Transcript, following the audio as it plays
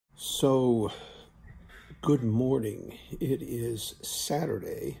So, good morning. It is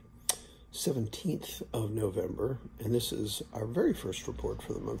Saturday, 17th of November, and this is our very first report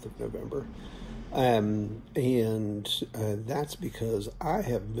for the month of November. That's because I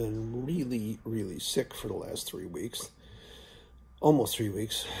have been really sick for the last 3 weeks. Almost 3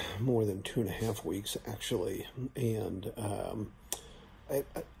 weeks, more than 2.5 weeks, actually. And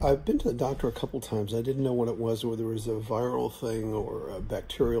I've been to the doctor a couple times. I didn't know what it was, whether it was a viral thing or a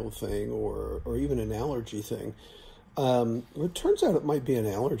bacterial thing or even an allergy thing. It turns out it might be an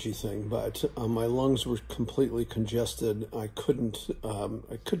allergy thing, but my lungs were completely congested. I couldn't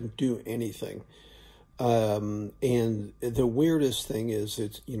do anything. And the weirdest thing is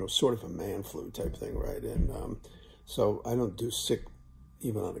it's, sort of a man flu type thing, right? And so I don't do sick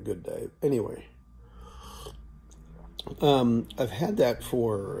even on a good day. Anyway. I've had that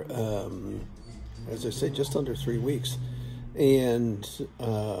for, as I say, just under 3 weeks, and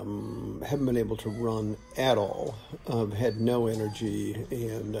haven't been able to run at all. Had no energy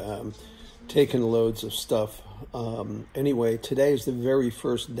and taken loads of stuff. Anyway, today is the very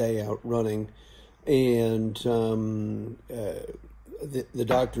first day out running, and the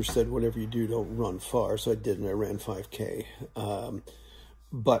doctor said, whatever you do, don't run far. So I did, and I ran 5K.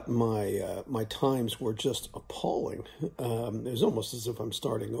 But my times were just appalling. It was almost as if I'm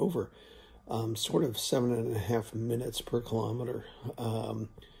starting over. Sort of 7.5 minutes per kilometer.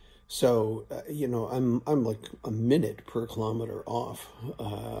 So I'm like a minute per kilometer off.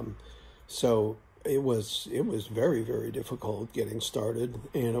 So it was very difficult getting started,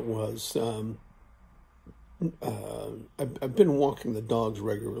 and it was. I've been walking the dogs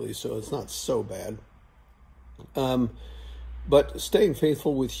regularly, so it's not so bad. But staying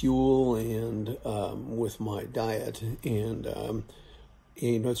faithful with Huel and with my diet, and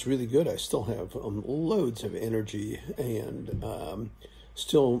it's really good. I still have loads of energy and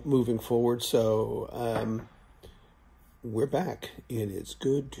still moving forward. So we're back, and it's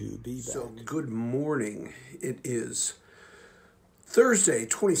good to be back. So good morning. It is Thursday,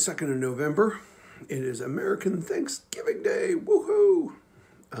 22nd of November. It is American Thanksgiving Day. Woohoo!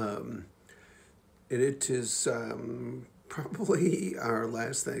 And it is probably our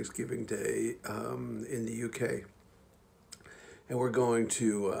last Thanksgiving Day in the UK. And we're going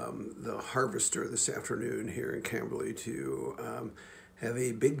to the Harvester this afternoon here in Camberley to have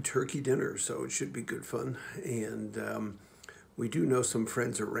a big turkey dinner, so it should be good fun. And we do know some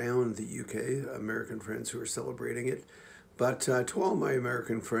friends around the UK, American friends who are celebrating it. But to all my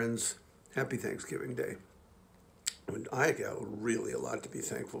American friends, happy Thanksgiving Day. And I got really a lot to be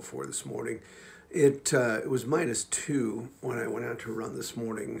thankful for this morning. It was -2 when I went out to run this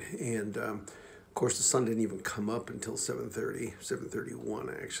morning, and of course the sun didn't even come up until 7:31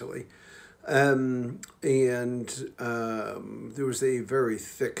 actually. There was a very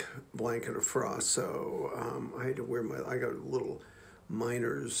thick blanket of frost, so I had to wear I got a little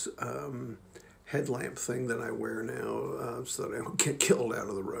miner's headlamp thing that I wear now so that I don't get killed out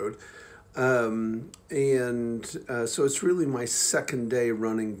of the road. So it's really my second day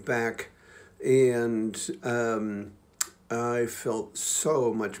running back. And I felt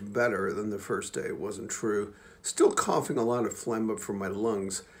so much better than the first day. It wasn't true. Still coughing a lot of phlegm up from my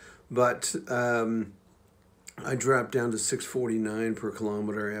lungs, but I dropped down to 6:49 per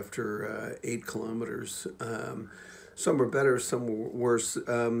kilometer after 8 kilometers. Some were better, some were worse.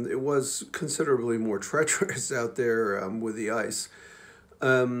 It was considerably more treacherous out there with the ice.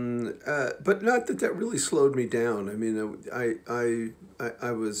 But not that really slowed me down. I mean,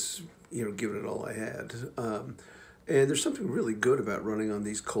 I was giving it all I had. And there's something really good about running on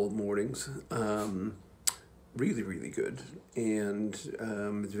these cold mornings. Really good. And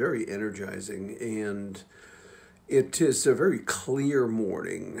it's very energizing. And it is a very clear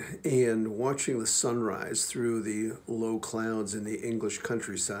morning. And watching the sunrise through the low clouds in the English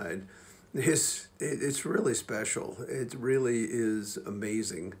countryside, it's really special. It really is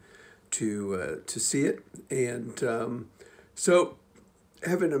amazing to see it. And so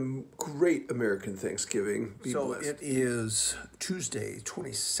having a great American Thanksgiving. Be blessed. It is Tuesday,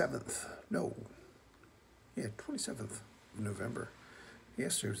 27th of November.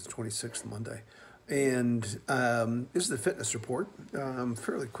 Yesterday was the 26th, Monday. And this is the fitness report.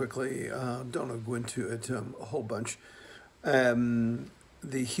 Fairly quickly, don't go into it a whole bunch.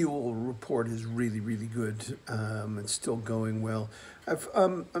 The Huel report is really good. It's still going well.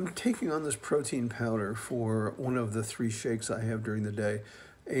 I'm taking on this protein powder for one of the 3 shakes I have during the day,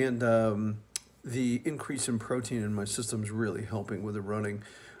 and the increase in protein in my system is really helping with the running.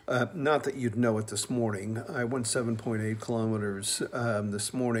 Not that you'd know it this morning. I went 7.8 kilometers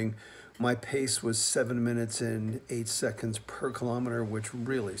this morning. My pace was 7 minutes and 8 seconds per kilometer, which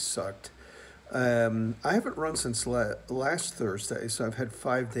really sucked. I haven't run since last Thursday, so I've had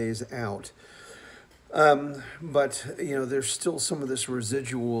 5 days out. But you know, there's still some of this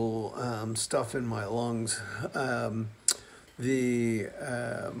residual stuff in my lungs. The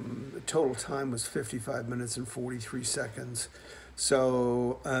total time was 55 minutes and 43 seconds.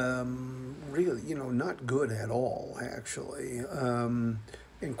 So really, you know, not good at all, actually.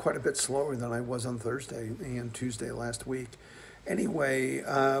 And quite a bit slower than I was on Thursday and Tuesday last week. Anyway,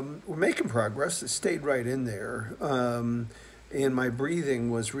 we're making progress. It stayed right in there. And my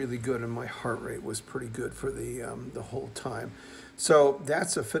breathing was really good, and my heart rate was pretty good for the whole time. So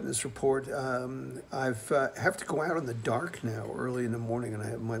that's a fitness report. I have to go out in the dark now, early in the morning, and I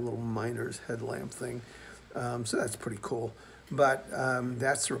have my little miner's headlamp thing. So that's pretty cool. But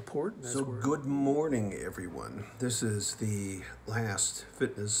that's the report. So good morning, everyone. This is the last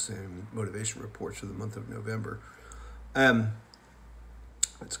fitness and motivation reports for the month of November.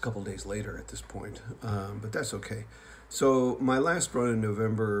 It's a couple days later at this point, but that's okay. So my last run in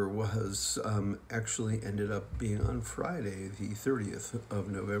November was actually ended up being on Friday, the 30th of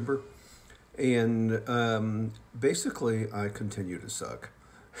November. And basically, I continue to suck.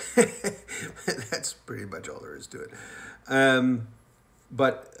 That's pretty much all there is to it.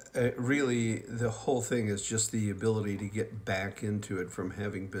 But really, the whole thing is just the ability to get back into it from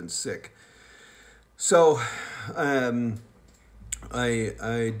having been sick. So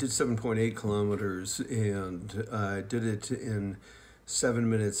I did 7.8 kilometers, and I did it in 7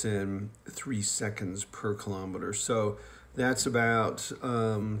 minutes and 3 seconds per kilometer. So that's about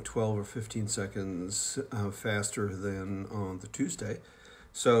 12 or 15 seconds faster than on the Tuesday.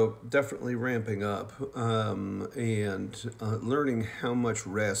 So definitely ramping up and learning how much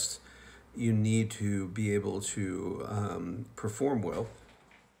rest you need to be able to perform well.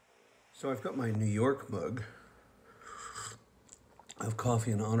 So I've got my New York mug of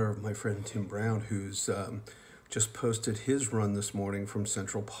coffee in honor of my friend Tim Brown, who's just posted his run this morning from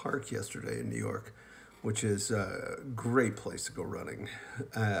Central Park yesterday in New York, which is a great place to go running.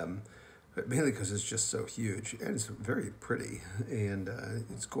 But mainly because it's just so huge, and it's very pretty, and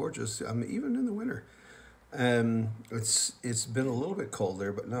it's gorgeous. Even in the winter, it's been a little bit cold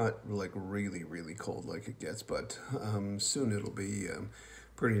there, but not like really, really cold like it gets. But soon it'll be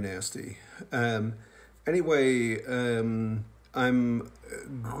pretty nasty. Anyway, I'm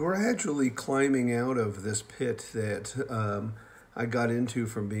gradually climbing out of this pit that I got into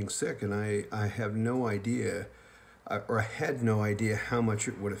from being sick, and I have no idea. Or I had no idea how much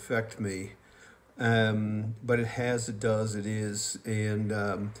it would affect me, but it has, it does, it is,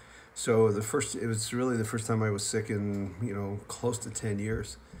 and so it was really the first time I was sick in, you know, close to 10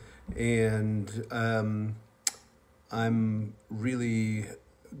 years, and I'm really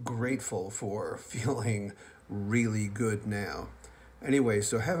grateful for feeling really good now. Anyway,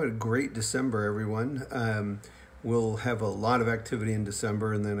 so have a great December, everyone. We'll have a lot of activity in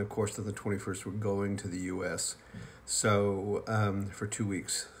December, and then, of course, on the 21st, we're going to the U.S., so for 2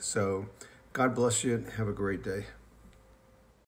 weeks. So God bless you and have a great day.